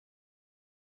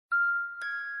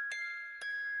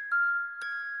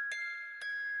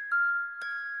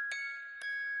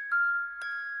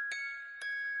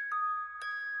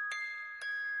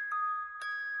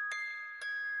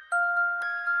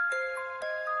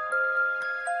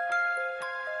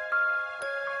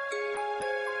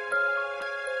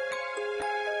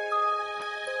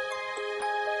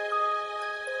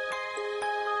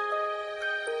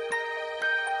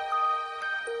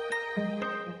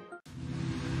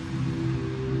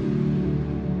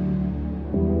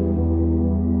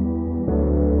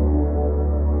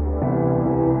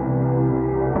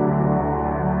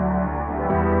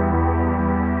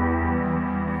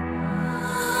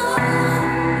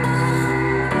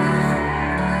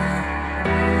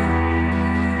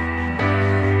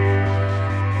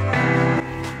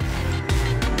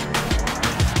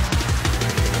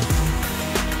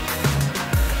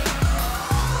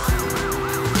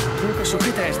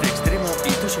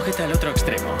sujeta al otro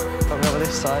extremo.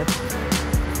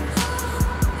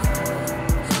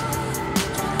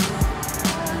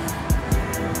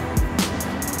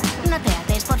 No te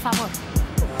ates, por favor.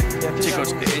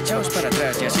 Chicos, echaos para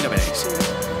atrás y así lo veréis.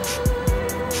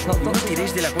 No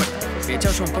tiréis de la cuerda.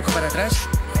 Echaos un poco para atrás.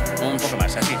 Un poco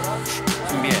más, así.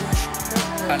 Bien.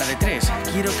 A la de 3,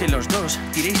 quiero que los dos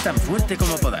tiréis tan fuerte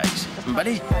como podáis.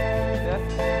 ¿Vale?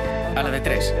 A la de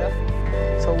 3.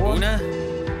 1,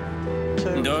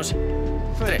 2,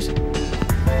 3.